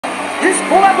this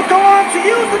boy would go on to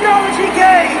use the knowledge he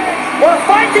gained while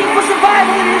fighting for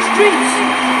survival in the streets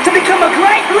to become a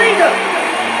great leader.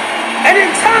 And in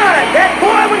time, that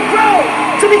boy would grow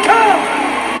to become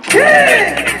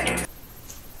king!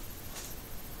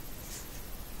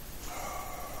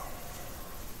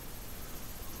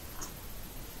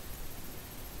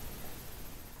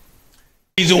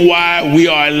 The reason why we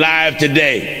are alive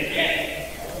today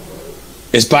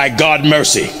is by God's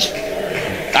mercy.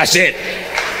 That's it.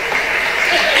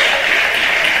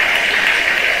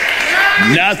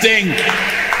 Nothing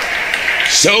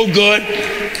so good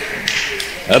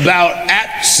about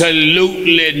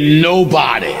absolutely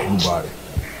nobody.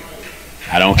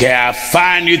 I don't care how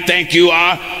fine you think you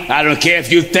are. I don't care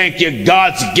if you think you're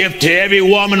God's gift to every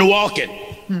woman walking.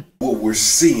 What we're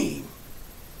seeing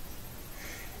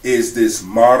is this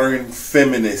modern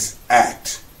feminist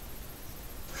act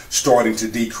starting to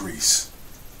decrease.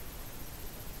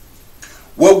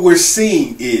 What we're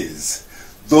seeing is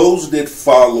those that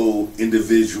follow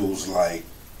individuals like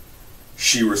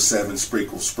Shira 7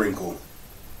 Sprinkle Sprinkle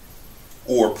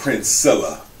or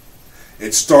Princella,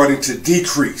 it's starting to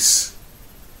decrease.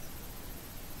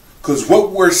 Because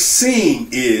what we're seeing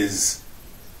is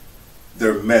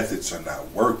their methods are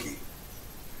not working.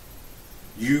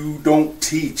 You don't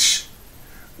teach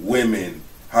women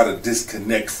how to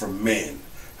disconnect from men,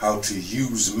 how to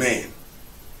use men.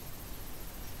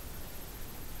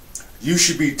 You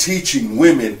should be teaching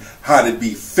women how to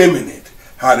be feminine,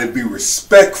 how to be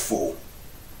respectful,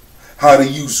 how to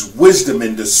use wisdom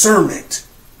and discernment.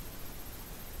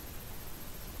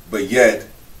 But yet,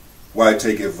 why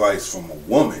take advice from a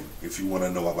woman if you want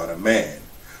to know about a man?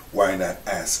 Why not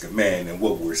ask a man? And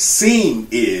what we're seeing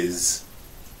is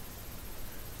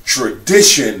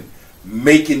tradition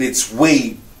making its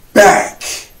way back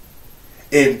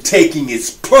and taking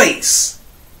its place.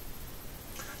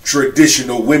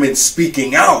 Traditional women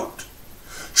speaking out.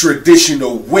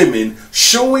 Traditional women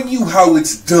showing you how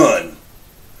it's done.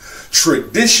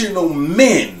 Traditional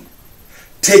men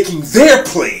taking their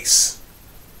place.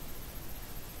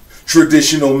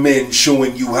 Traditional men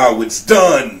showing you how it's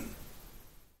done.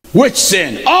 Which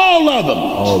sin? All of them.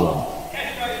 All of them.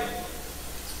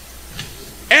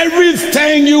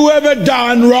 Everything you ever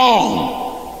done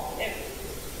wrong.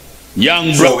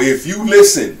 Young bro. So if you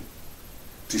listen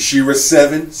to Shira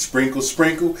 7, Sprinkle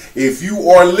Sprinkle, if you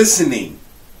are listening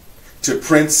to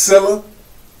Princella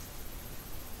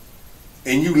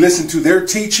and you listen to their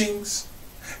teachings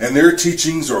and their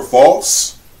teachings are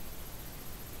false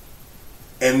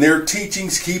and their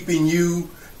teachings keeping you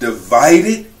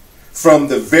divided from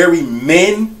the very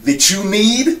men that you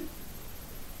need,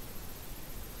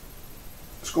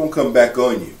 it's going to come back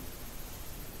on you.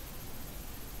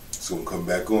 It's going to come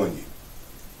back on you.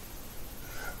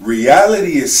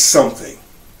 Reality is something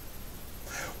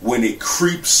when it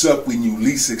creeps up when you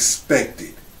least expect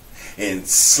it and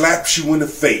slaps you in the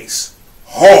face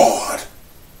hard,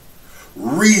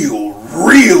 real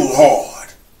hard.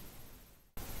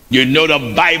 You know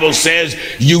the Bible says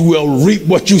you will reap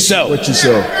what you sow. What you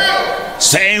sow.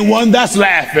 Same one that's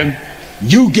laughing,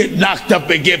 you get knocked up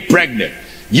and get pregnant.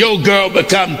 Your girl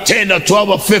become 10 or 12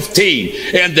 or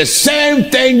 15. And the same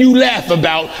thing you laugh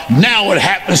about, now it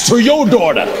happens to your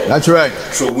daughter. That's right.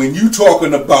 So when you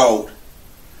talking about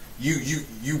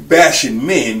you bashing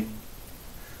men,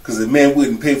 because the man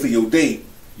wouldn't pay for your date,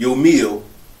 your meal,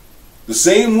 the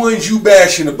same ones you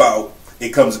bashing about, it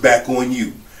comes back on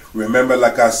you. Remember,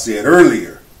 like I said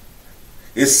earlier,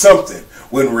 it's something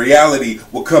when reality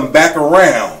will come back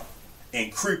around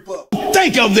and creep up.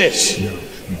 Think of this.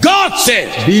 God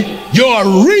says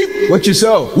you'll reap what you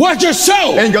sow. What you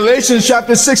sow. In Galatians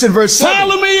chapter 6 and verse 7.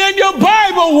 Follow me in your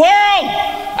Bible, world.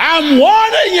 I'm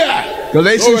warning you.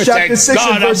 Galatians chapter 6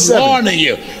 and verse 7. I'm warning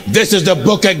you. This is the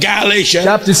book of Galatians.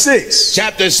 Chapter 6.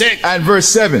 Chapter 6. And verse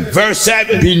 7. Verse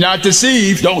 7. Be not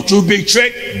deceived. Don't you be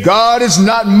tricked. God is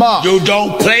not mocked. You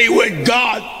don't play with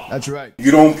God. That's right.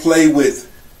 You don't play with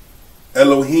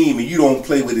Elohim and you don't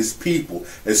play with his people,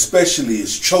 especially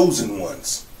his chosen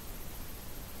ones.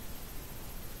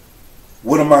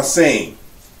 What am I saying?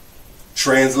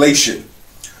 Translation.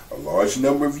 A large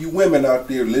number of you women out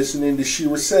there listening to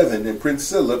Shira 7 and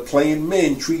Princella playing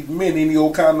men, treating men any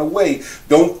old kind of way,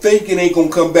 don't think it ain't going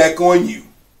to come back on you.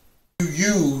 You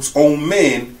use on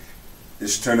men,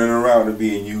 it's turning around and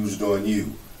being used on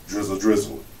you. Drizzle,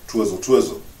 drizzle, twizzle,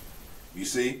 twizzle. You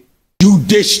see? You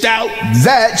dished out.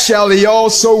 That shall he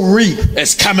also reap.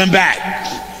 It's coming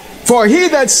back. For he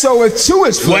that soweth to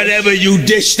his flesh. Whatever you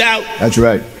dished out. That's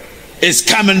right. It's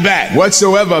coming back.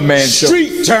 Whatsoever man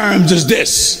Street terms is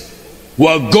this.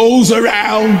 What goes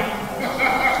around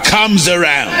comes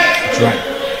around. That's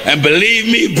right. And believe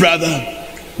me, brother,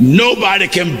 nobody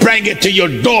can bring it to your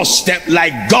doorstep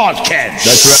like God can.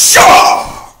 That's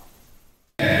right.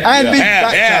 And be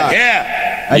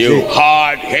baptized. You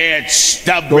hard-headed,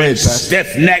 stubborn,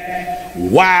 stiff-necked,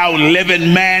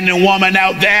 wild-living man and woman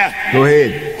out there. Go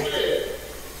ahead.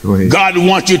 Go ahead. God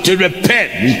wants you to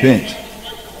repent. Repent.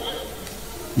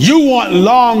 You want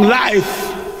long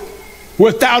life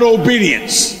without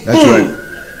obedience. That's right.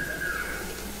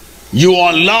 You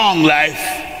want long life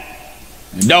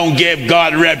and don't give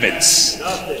God reverence.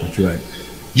 That's right.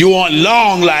 You want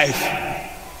long life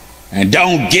and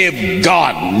don't give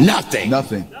God nothing.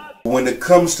 Nothing. When it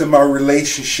comes to my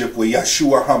relationship with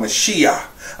Yeshua HaMashiach,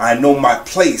 I know my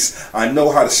place. I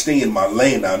know how to stay in my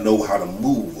lane. I know how to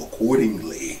move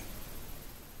accordingly.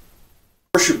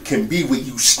 Worship can be where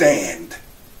you stand.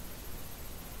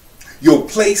 Your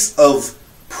place of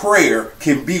prayer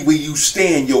can be where you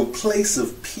stand. Your place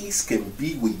of peace can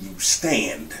be where you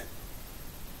stand.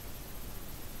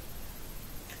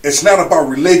 It's not about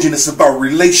religion, it's about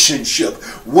relationship.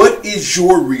 What is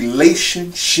your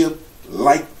relationship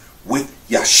like with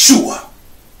Yeshua?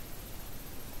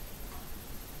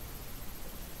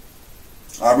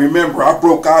 I remember I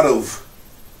broke out of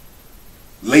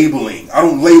labeling. I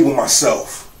don't label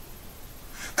myself,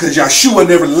 because Yeshua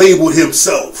never labeled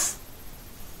himself.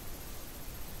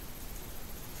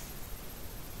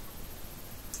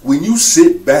 When you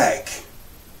sit back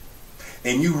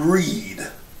and you read,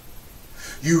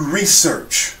 you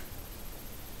research,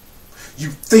 you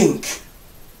think,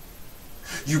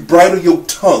 you bridle your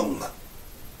tongue,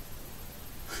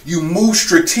 you move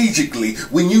strategically,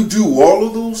 when you do all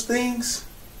of those things,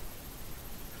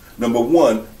 number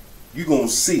one, you're going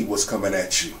to see what's coming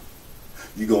at you.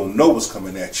 You're going to know what's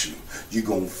coming at you. You're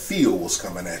going to feel what's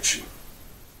coming at you.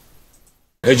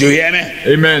 Did you hear me?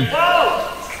 Amen.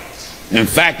 In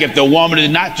fact, if the woman is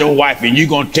not your wife and you're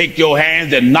going to take your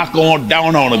hands and knock her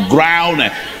down on the ground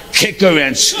and kick her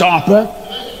and stomp her,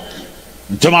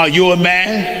 and talking about you a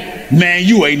man? Man,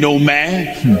 you ain't no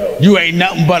man. You ain't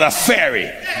nothing but a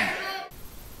fairy.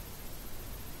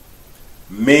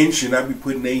 Men should not be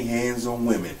putting their hands on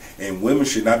women, and women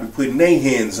should not be putting their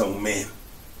hands on men.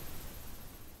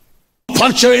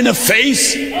 Punch her in the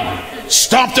face,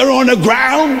 stomped her on the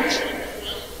ground.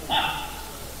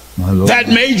 That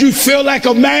made you feel like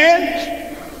a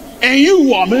man, and you,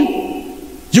 woman,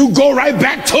 you go right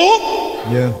back to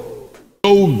him. Yeah.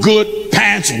 No good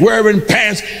pants, wearing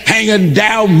pants, hanging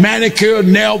down, manicure,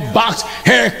 nail box,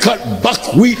 haircut,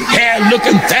 buckwheat hair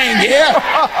looking thing here.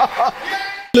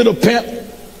 Little pimp,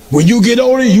 when you get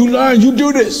older, you learn, you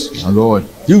do this. My Lord.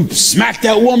 You smack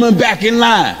that woman back in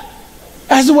line.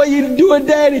 That's the way you do it,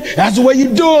 daddy. That's the way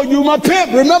you do it. You my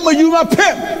pimp. Remember, you my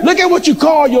pimp. Look at what you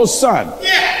call your son.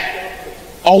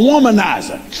 A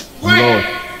womanizer. My Lord.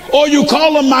 Or you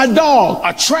call him my dog,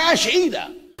 a trash eater.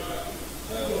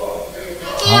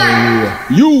 Hallelujah.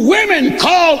 You women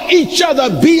call each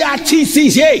other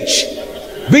B-I-T-C-H.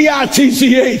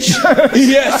 B-I-T-C-H.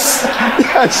 Yes.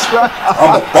 That's right.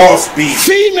 I'm a boss bee.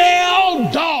 Female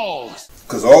dogs.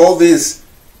 Because all this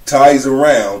ties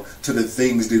around to the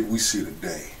things that we see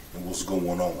today and what's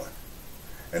going on,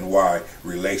 and why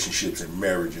relationships and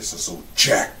marriages are so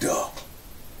jacked up.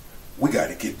 We got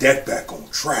to get that back on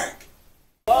track.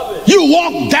 You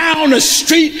walk down the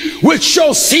street with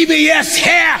your CBS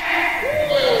hair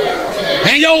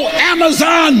and your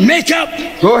Amazon makeup.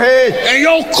 Go ahead. And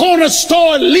your corner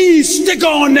store Lee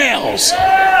stick-on nails.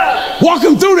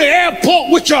 Walking through the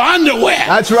airport with your underwear.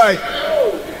 That's right.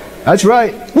 That's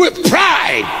right. With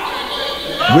pride.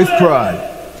 With pride.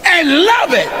 And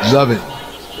love it. Love it.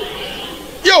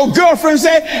 Your girlfriend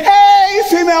say, hey,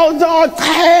 female dog,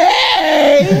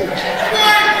 hey.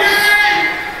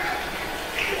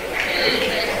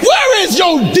 Where is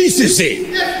your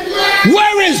decency?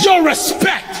 Where is your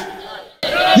respect?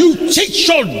 You teach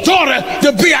your daughter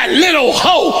to be a little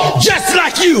hoe just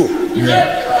like you.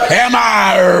 Am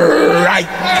I right?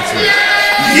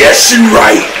 Yes, you're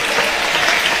right.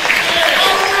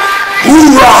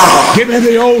 Hoorah! Give me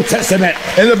the Old Testament.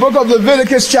 In the book of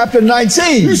Leviticus chapter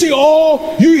 19. You see,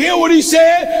 oh, you hear what he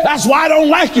said? That's why I don't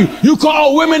like you. You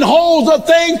call women hoes or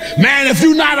things? Man, if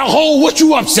you're not a hoe, what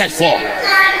you upset for?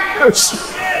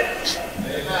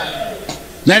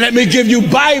 Now let me give you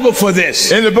Bible for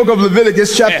this. In the book of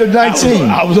Leviticus chapter 19.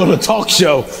 I was on a talk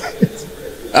show.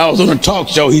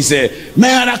 He said,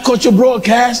 man, I caught your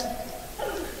broadcast.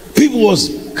 People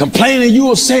was complaining you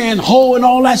were saying hoe and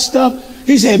all that stuff.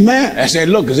 He said, man, I said,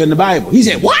 look, it's in the Bible. He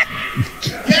said, what?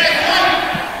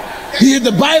 He said,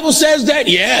 the Bible says that?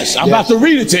 Yes, I'm about to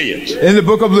read it to you. In the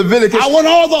book of Leviticus. I want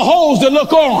all the hoes to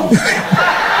look on.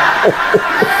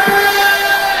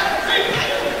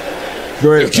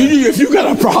 Go ahead. If you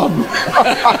got a problem,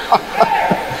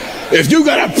 if you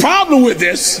got a problem with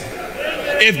this,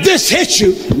 if this hits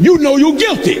you, you know you're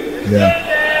guilty. Yeah.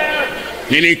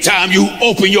 Anytime you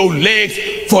open your legs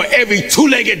for every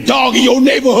two-legged dog in your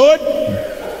neighborhood,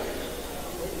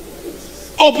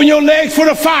 open your legs for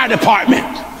the fire department,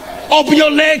 open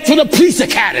your legs for the police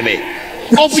academy,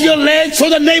 open your legs for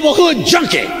the neighborhood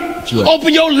junkie,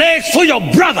 open your legs for your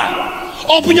brother,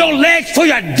 open your legs for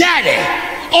your daddy,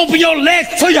 open your legs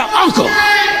for your uncle.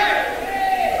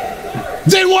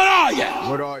 Then what are you?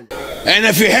 What are you? And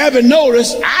if you haven't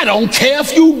noticed, I don't care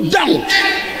if you don't.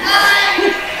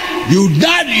 You're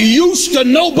not used to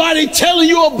nobody telling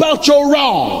you about your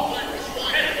wrong.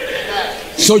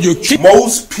 So you keep.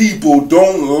 Most people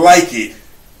don't like it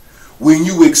when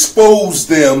you expose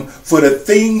them for the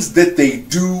things that they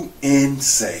do and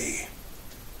say.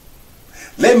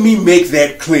 Let me make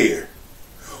that clear.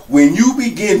 When you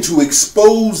begin to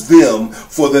expose them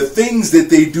for the things that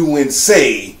they do and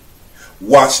say,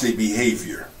 watch their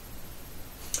behavior.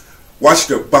 Watch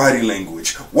their body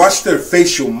language. Watch their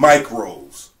facial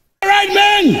micros. All right,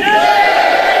 men.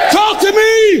 Talk to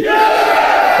me.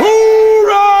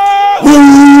 Hoorah!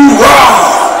 Hoorah!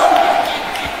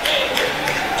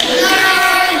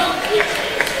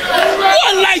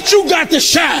 What light you got to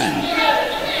shine?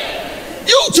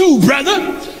 You too,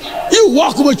 brother. You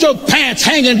walking with your pants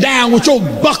hanging down with your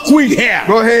buckwheat hair.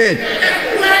 Go ahead.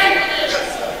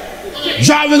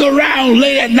 Driving around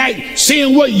late at night,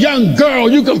 seeing what young girl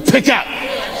you can pick up.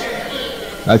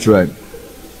 That's right.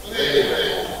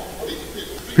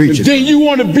 Preach it. Then you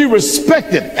want to be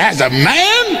respected as a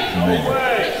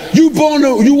man? You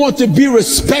want to be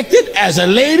respected as a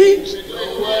lady?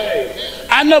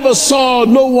 I never saw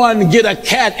no one get a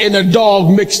cat and a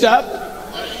dog mixed up.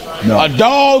 No. A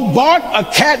dog bark, a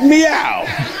cat meow.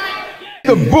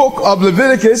 The book of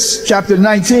Leviticus, chapter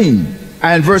 19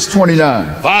 and verse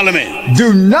 29. Follow me.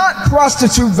 Do not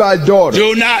prostitute thy daughter.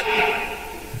 Do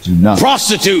not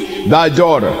prostitute thy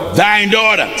daughter. Thine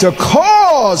daughter. To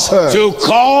cause her. To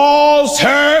cause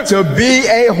her. To be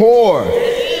a whore.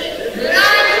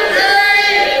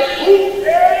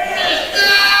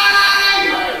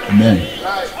 Amen.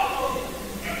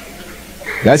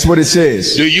 That's what it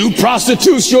says. Do you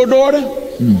prostitute your daughter?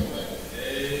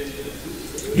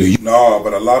 Do you? No,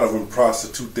 but a lot of them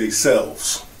prostitute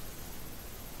themselves.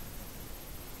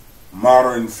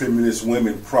 Modern feminist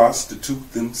women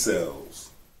prostitute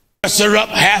themselves. Dress her up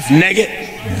half naked.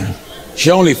 She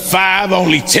only 5,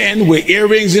 only 10, with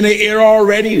earrings in her ear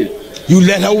already. You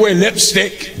let her wear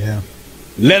lipstick. Yeah.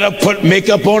 Let her put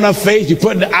makeup on her face. You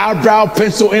put the eyebrow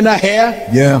pencil in her hair.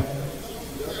 Yeah.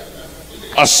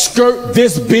 A skirt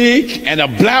this big and a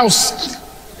blouse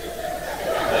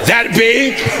that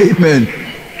big. Amen.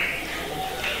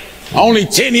 Only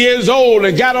 10 years old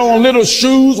and got on little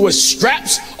shoes with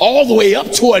straps all the way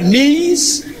up to her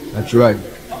knees. That's right.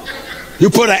 You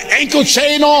put an ankle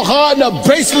chain on her and a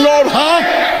bracelet on her.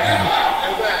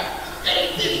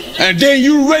 And then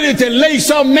you ready to lay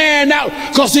some man out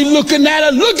because he looking at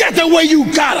her. Look at the way you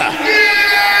got her.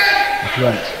 That's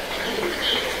right.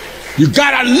 You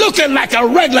got her looking like a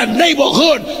regular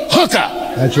neighborhood hooker.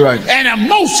 That's right. And in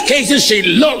most cases, she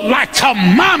looked like her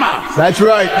mama. That's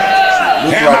right.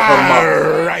 Look like her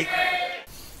mama. Right.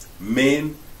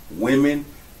 Men, women,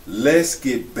 let's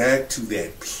get back to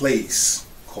that place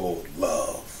called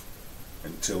love.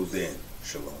 Until then,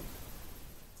 shalom.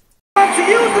 To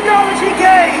use the knowledge he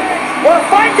gained while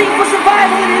fighting for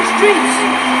survival in his streets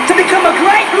to become a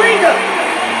great leader.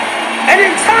 And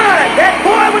in time, that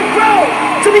boy would grow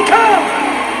to become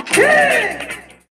king.